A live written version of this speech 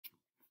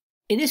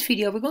In this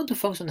video, we're going to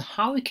focus on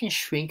how we can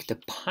shrink the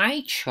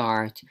pie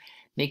chart,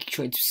 making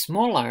sure it's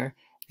smaller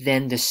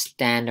than the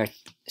standard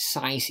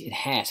size it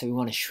has. So we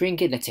want to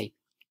shrink it, let's say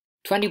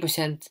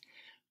 20%,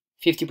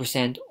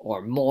 50%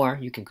 or more.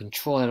 You can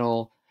control it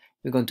all.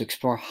 We're going to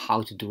explore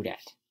how to do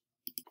that.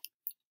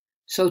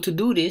 So to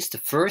do this, the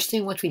first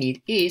thing what we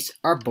need is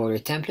our border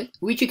template,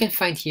 which you can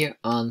find here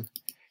on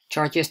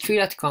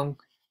chartjs3.com.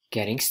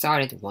 Getting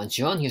started. Once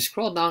you're on here,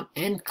 scroll down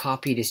and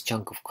copy this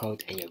chunk of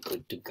code and you're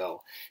good to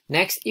go.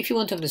 Next, if you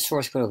want to have the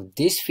source code of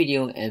this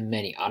video and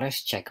many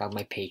others, check out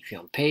my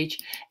Patreon page.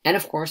 And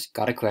of course,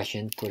 got a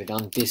question, put it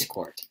on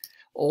Discord.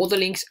 All the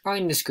links are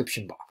in the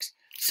description box.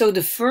 So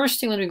the first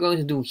thing that we're going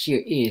to do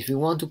here is we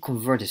want to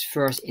convert this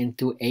first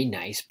into a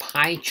nice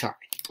pie chart.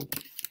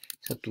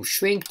 So to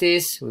shrink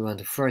this, we want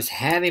to first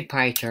have a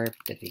pie chart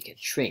that we can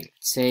shrink.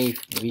 Save,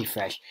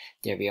 refresh,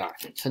 there we are.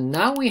 So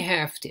now we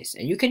have this,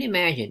 and you can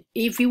imagine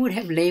if we would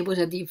have labels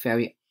at the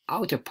very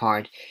outer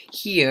part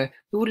here,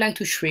 we would like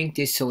to shrink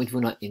this so it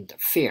will not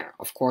interfere.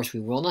 Of course,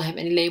 we will not have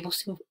any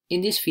labels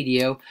in this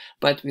video,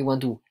 but we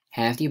want to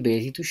have the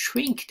ability to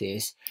shrink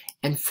this.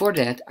 And for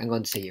that, I'm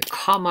going to say a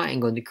comma. I'm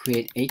going to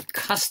create a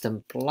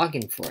custom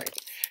plugin for it.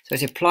 So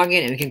it's a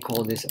plugin, and we can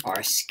call this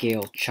our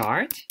scale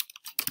chart.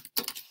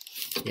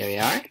 There we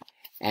are.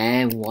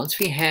 And once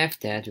we have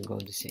that, we're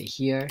going to say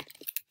here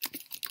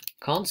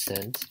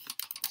constant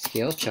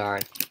scale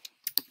chart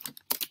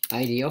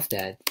ID of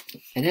that,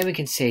 and then we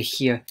can say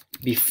here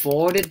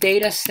before the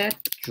data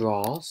set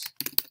draws,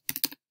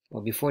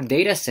 or before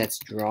data sets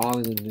draw,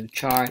 we will do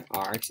chart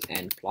arcs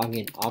and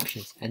plugin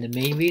options. And the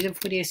main reason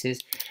for this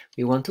is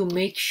we want to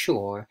make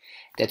sure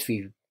that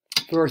we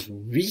first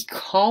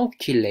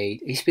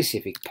recalculate a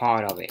specific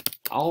part of it.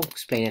 I'll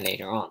explain it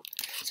later on.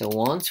 So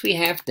once we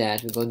have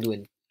that, we're going to do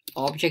an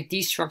object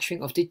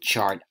destructuring of the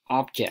chart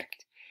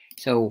object.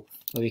 So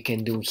what we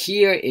can do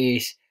here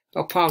is,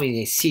 well, probably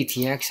the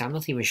CTX. I'm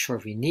not even sure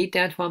if we need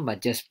that one,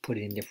 but just put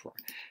it in there for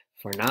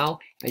now.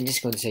 I'm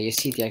just going to say a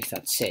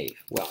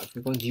ctx.save. Well, if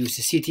we're going to use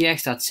the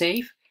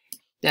ctx.save,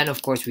 then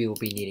of course we will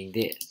be needing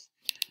this.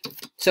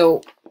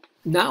 So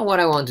now what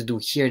I want to do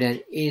here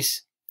then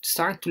is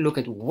start to look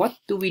at what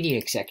do we need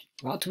exactly.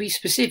 Well, to be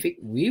specific,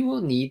 we will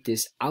need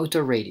this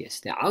outer radius.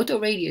 The outer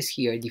radius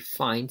here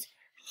defines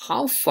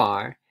how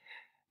far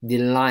the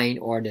line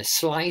or the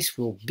slice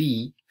will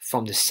be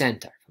from the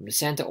center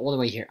all the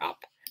way here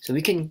up. So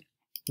we can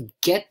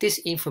get this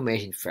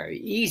information very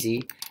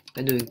easy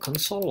by doing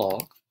console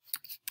log.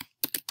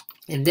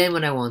 And then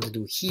what I want to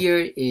do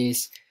here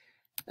is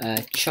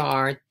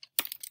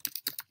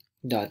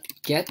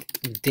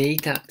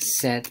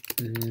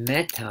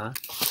chart.getDataSetMeta,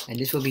 and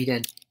this will be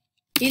then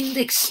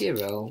index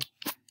 0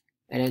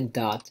 and then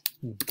dot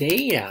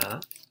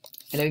data,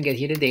 and then we get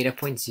here the data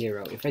point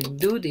 0. If I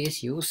do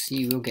this, you'll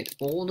see we'll get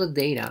all the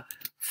data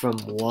from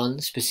one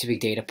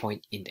specific data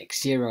point, index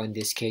 0. In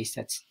this case,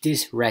 that's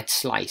this red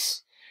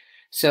slice.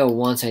 So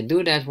once I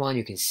do that one,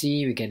 you can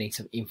see we're getting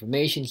some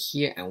information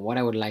here, and what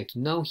I would like to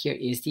know here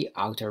is the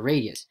outer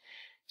radius.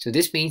 So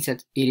this means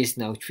that it is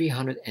now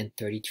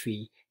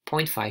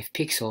 333.5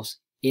 pixels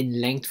in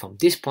length from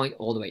this point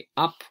all the way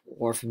up,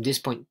 or from this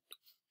point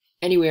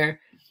anywhere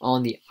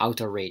on the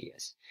outer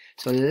radius.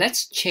 So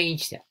let's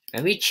change that.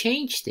 When we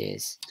change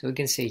this, so we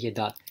can say here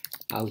dot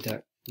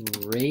outer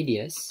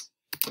radius,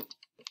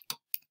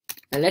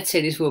 and let's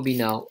say this will be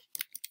now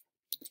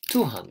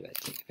 200.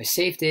 If I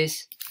save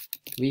this,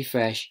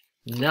 refresh,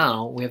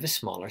 now we have a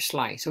smaller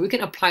slice. So we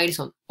can apply this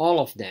on all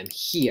of them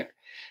here.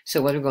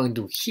 So what we're going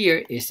to do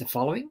here is the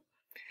following.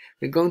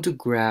 We're going to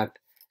grab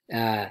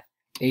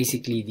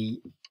basically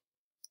the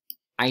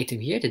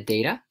item here, the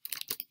data.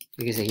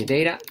 We can say here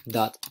data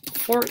dot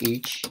for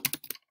each,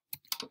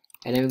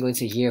 and then we're going to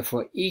say here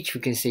for each,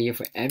 we can say here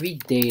for every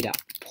data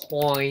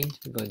point,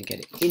 we're going to get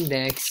an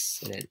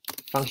index and then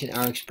function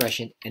our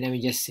expression, and then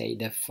we just say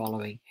the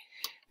following.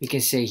 We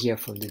can say here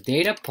from the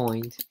data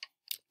point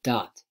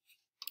dot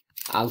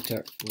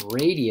outer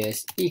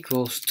radius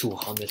equals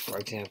 200, for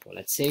example.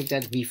 Let's save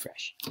that,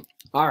 refresh.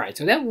 Alright,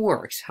 so that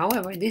works.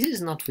 However, this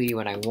is not really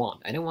what I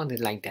want. I don't want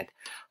it like that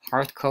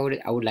hard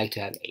coded. I would like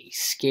to have a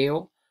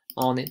scale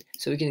on it,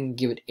 so we can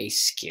give it a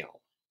scale.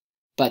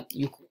 But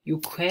you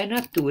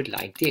cannot do it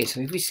like this.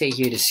 So if we say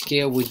here the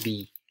scale would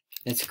be,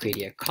 let's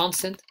create a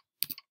constant,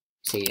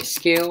 say a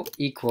scale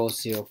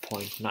equals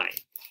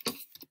 0.9.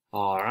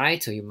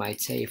 Alright, so you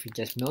might say if we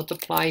just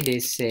multiply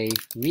this,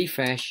 save,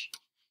 refresh,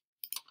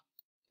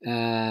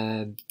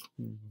 does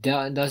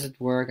it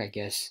work? I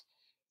guess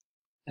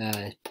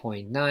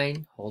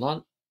 0.9, hold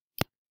on.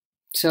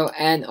 So,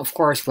 and of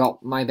course, well,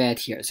 my bad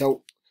here.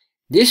 So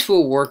this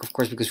will work, of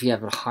course, because we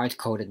have a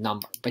hard-coded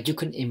number. But you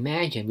can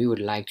imagine we would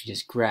like to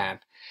just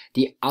grab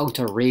the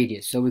outer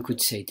radius. So we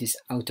could say this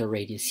outer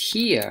radius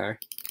here,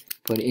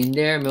 put it in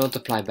there,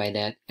 multiply by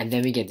that, and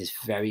then we get this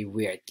very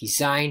weird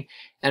design.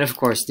 And of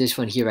course, this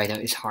one here right now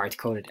is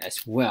hard-coded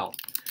as well.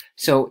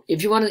 So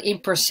if you want it in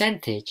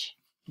percentage,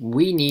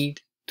 we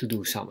need to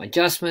do some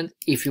adjustment.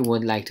 If you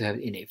would like to have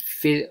it in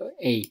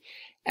a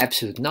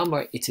absolute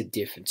number, it's a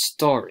different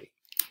story.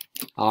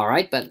 All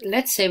right, but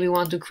let's say we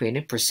want to create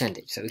a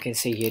percentage. So we can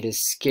say here the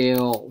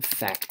scale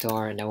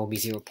factor, and that will be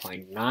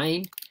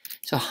 0.9.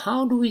 So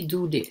how do we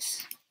do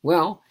this?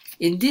 Well,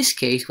 in this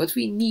case, what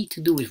we need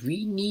to do is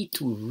we need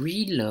to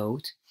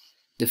reload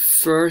the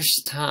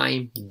first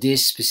time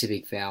this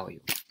specific value.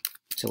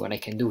 So what I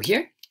can do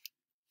here,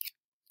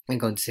 I'm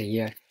going to say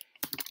here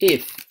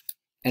if,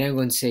 and I'm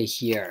going to say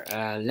here,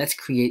 let's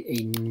create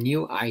a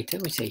new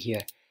item. We say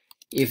here,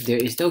 if there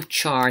is no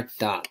chart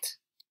dot,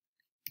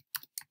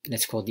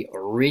 let's call the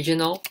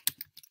original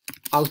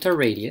outer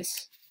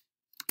radius.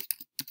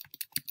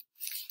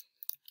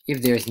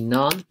 If there's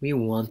none, we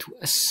want to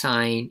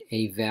assign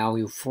a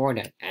value for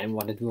that. And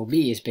what it will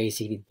be is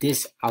basically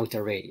this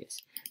outer radius.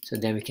 So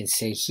then we can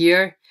say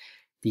here,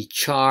 the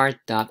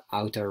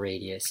chart.outer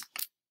radius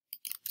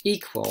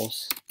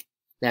equals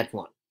that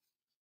one.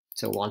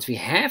 So once we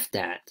have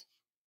that,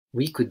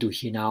 we could do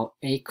here now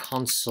a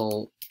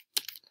console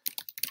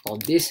on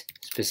this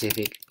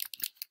specific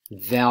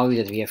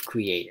value that we have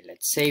created.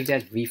 Let's save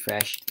that,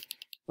 refresh,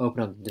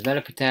 open up the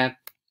developer tab.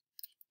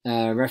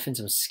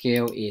 Reference on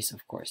scale is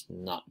of course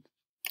not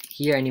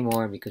here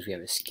anymore because we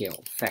have a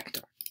scale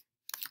factor.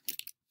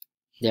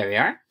 There we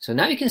are. So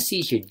now you can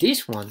see here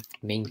this one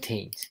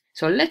maintains.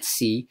 So let's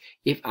see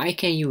if I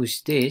can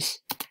use this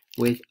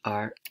with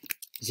our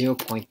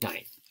 0.9.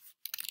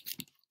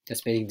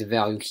 That's basically the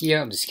value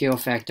here of the scale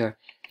factor.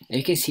 And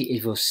you can see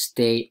it will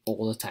stay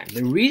all the time.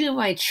 The reason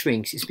why it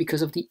shrinks is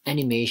because of the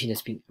animation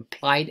that's been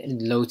applied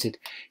and loaded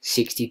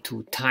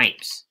 62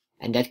 times.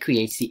 And that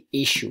creates the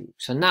issue.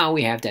 So now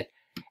we have that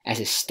as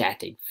a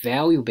static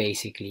value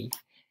basically.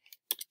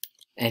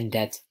 And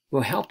that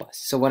will help us.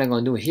 So what I'm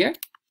going to do here,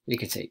 you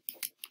can say,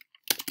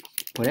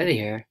 put it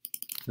here,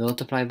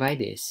 multiply by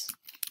this,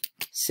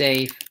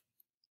 save.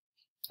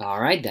 All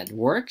right, that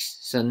works.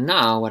 So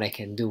now what I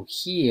can do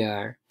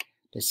here,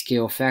 the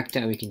scale factor,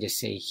 and we can just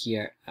say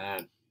here,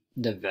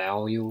 the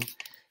value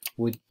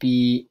would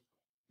be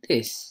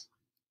this.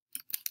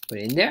 Put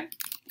it in there.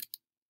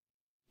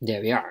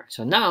 There we are.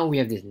 So now we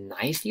have this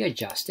nicely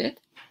adjusted.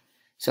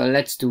 So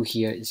let's do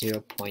here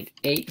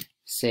 0.8,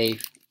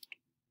 save.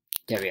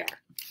 There we are.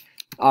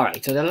 All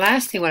right, so the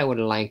last thing what I would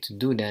like to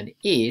do then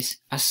is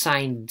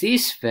assign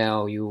this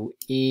value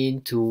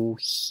into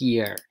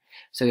here.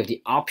 So we have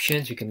the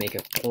options, we can make a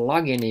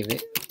plugin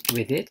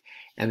with it.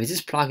 And with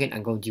this plugin,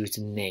 I'm going to use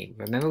the name.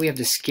 Remember, we have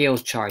the scale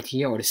chart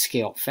here, or the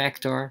scale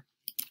factor.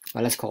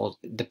 Well, let's call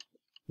it,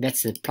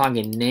 that's the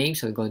plugin name.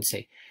 So we're going to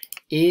say,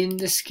 in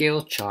the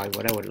scale chart,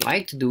 what I would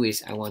like to do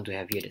is I want to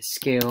have here the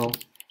scale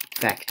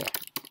factor.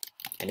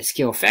 And the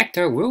scale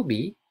factor will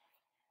be,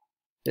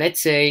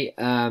 let's say,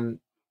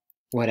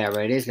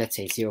 whatever it is, let's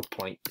say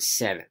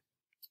 0.7.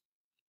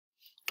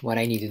 What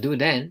I need to do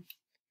then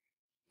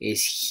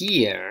is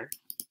here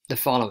the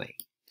following.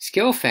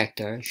 Scale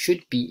factor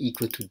should be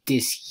equal to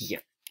this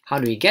here. How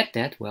do we get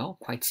that? Well,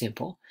 quite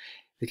simple.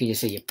 We can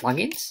just say here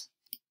plugins.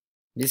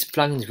 This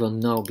plugins will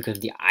know because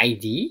of the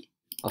ID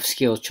of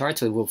scale chart,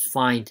 so it will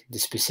find the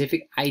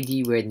specific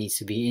ID where it needs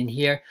to be in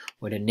here,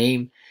 or the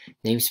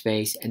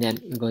namespace, and then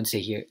we're going to say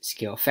here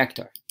scale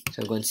factor.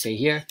 So we're going to say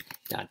here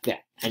that.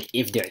 And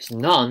if there's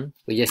none,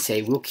 we just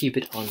say we'll keep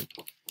it on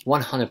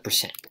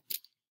 100%.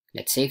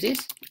 Let's save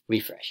this,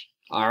 refresh.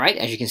 All right,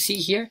 as you can see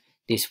here,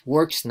 this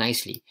works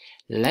nicely.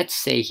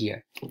 Let's say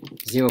here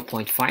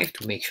 0.5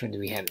 to make sure that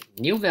we have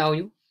a new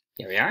value.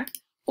 There we are.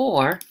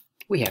 Or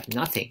we have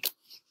nothing.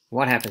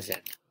 What happens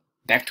then?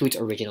 Back to its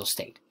original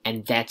state.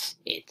 And that's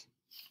it.